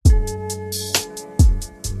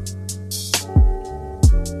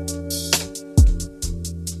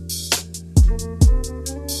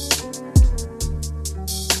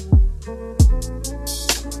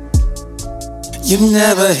You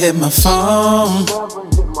never hit my phone.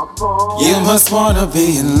 You must wanna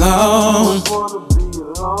be alone.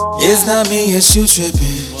 It's not me, it's you trippin',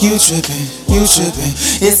 you trippin', you trippin'.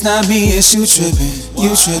 It's not me, it's you trippin',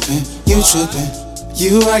 you trippin', you trippin'.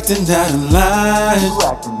 You acting out of line.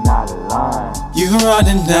 You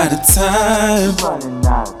running out of time.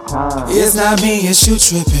 It's not me, it's you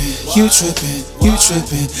trippin', you trippin', you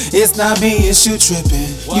trippin'. It's not me, it's you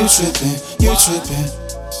trippin', you trippin', you trippin'.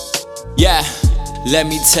 Yeah, let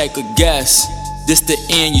me take a guess. This the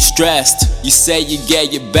end, you stressed. You say you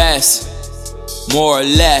gave your best, more or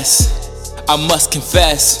less. I must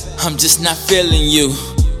confess, I'm just not feeling you.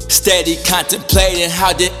 Steady contemplating,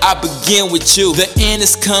 how did I begin with you? The end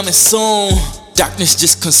is coming soon. Darkness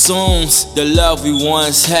just consumes the love we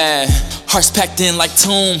once had. Hearts packed in like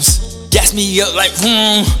tombs. Gas me up like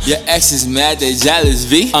Your ex is mad, they jealous,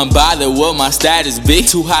 V. I'm bothered what my status be.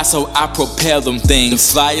 Too high, so I propel them things.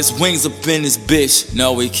 The flyers wings up in this bitch.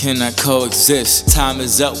 No, we cannot coexist. Time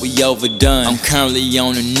is up, we overdone. I'm currently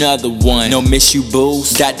on another one. No miss you,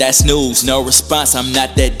 booze. That snooze. No response, I'm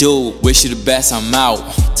not that dude. Wish you the best, I'm out.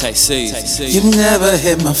 Take C. You never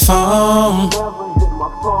hit my phone.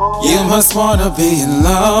 You must wanna be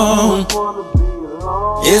alone.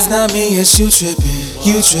 It's not me, it's you trippin',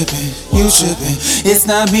 you trippin', you trippin'. It's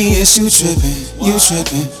not me, it's you trippin', you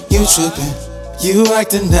trippin', you trippin'. You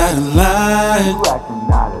acting out of line.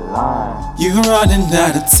 You running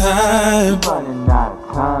out of time.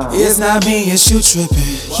 It's not me, it's you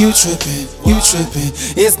trippin', you trippin', you trippin'.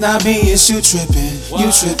 It's not me, it's you trippin',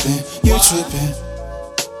 you trippin', you trippin'.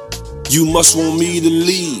 You must want me to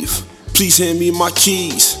leave. Please hand me my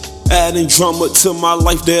keys. Adding drama to my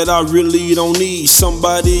life that I really don't need.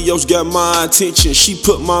 Somebody else got my attention, she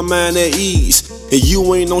put my mind at ease. And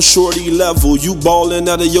you ain't on shorty level, you ballin'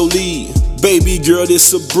 out of your league. Baby girl,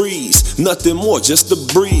 it's a breeze, nothing more, just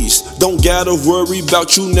a breeze. Don't gotta worry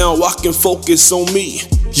about you now, I can focus on me.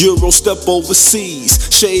 Euro step overseas,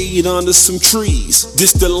 shade under some trees.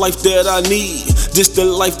 This the life that I need, this the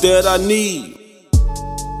life that I need.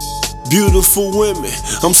 Beautiful women,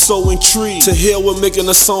 I'm so intrigued. To hell with making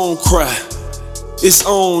a song cry. It's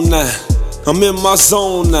on now, I'm in my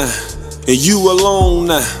zone now, and you alone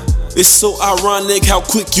now. It's so ironic how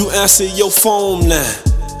quick you answer your phone now.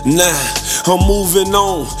 I'm moving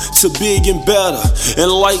on to big and better.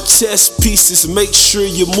 And like chess pieces, make sure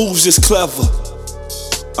your moves is clever.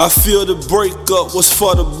 I feel the breakup was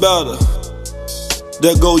for the better.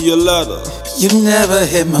 There go your letter. You never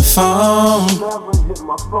hit my phone.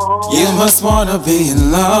 You must wanna be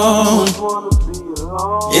alone.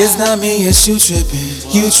 It's not me, it's you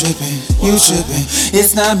trippin', you trippin', you trippin'.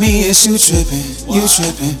 It's not me, it's you trippin', you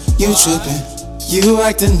trippin', you trippin'. You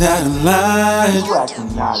acting out of line.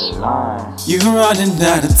 You running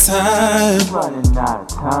out of time.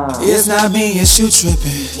 It's not me, it's you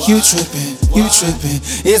trippin', you trippin', you trippin'.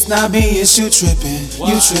 It's not me, it's you trippin',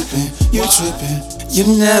 you trippin', you trippin'. You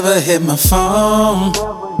never hit my phone.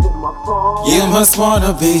 You must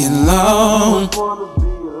wanna be alone.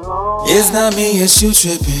 It's not me, it's you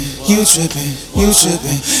trippin', you trippin', you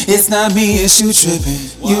trippin'. It's not me, it's you trippin',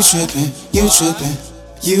 you trippin', you trippin'.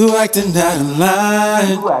 You acting out of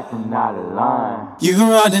line. You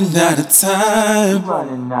running out of time.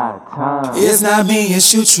 It's not me,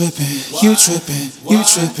 it's you trippin', you trippin', you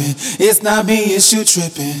trippin'. It's not me, it's you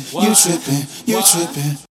trippin', you trippin', you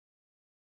trippin'.